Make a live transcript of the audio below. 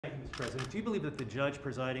Mr. President. Do you believe that the judge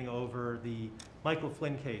presiding over the Michael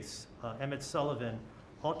Flynn case, Emmett Sullivan,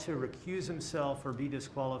 ought to recuse himself or be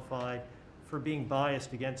disqualified for being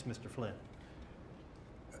biased against Mr. Flynn?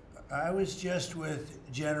 I was just with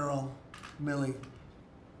General Milley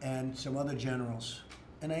and some other generals,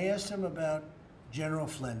 and I asked them about General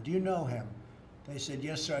Flynn. Do you know him? They said,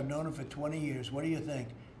 yes, sir, I've known him for 20 years. What do you think?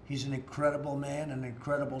 He's an incredible man, an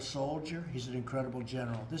incredible soldier. He's an incredible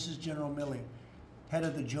general. This is General Milley, head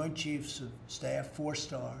of the Joint Chiefs of Staff,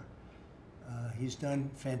 4-star. He's done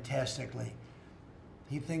fantastically.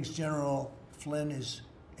 He thinks General Flynn is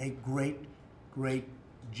a great, great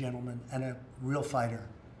gentleman and a real fighter.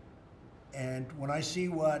 And when I see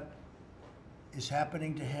what is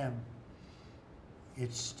happening to him,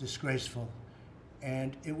 it's disgraceful.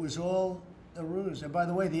 And it was all a ruse. And by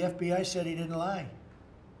the way, the FBI said he didn't lie.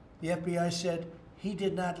 The FBI said he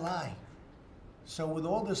did not lie. So with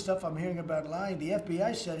all this stuff I'm hearing about lying, the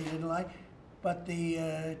FBI said he didn't lie, but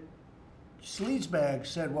the sleazebag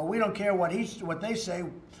said, well, we don't care what they say,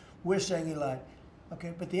 we're saying he lied.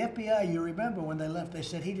 Okay, but the FBI, you remember when they left, they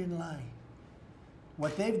said he didn't lie.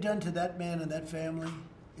 What they've done to that man and that family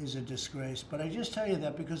is a disgrace. But I just tell you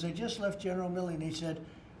that because I just left General Milley and he said,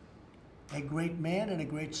 a great man and a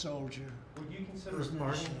great soldier. Would you consider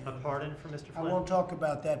a pardon for Mr. Flynn? I won't talk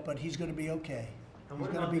about that, but he's going to be okay. He's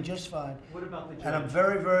going to be just fine. What about the judge? And I'm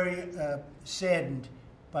very, very saddened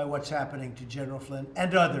by what's happening to General Flynn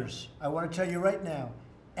and others. I want to tell you right now,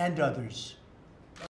 and others.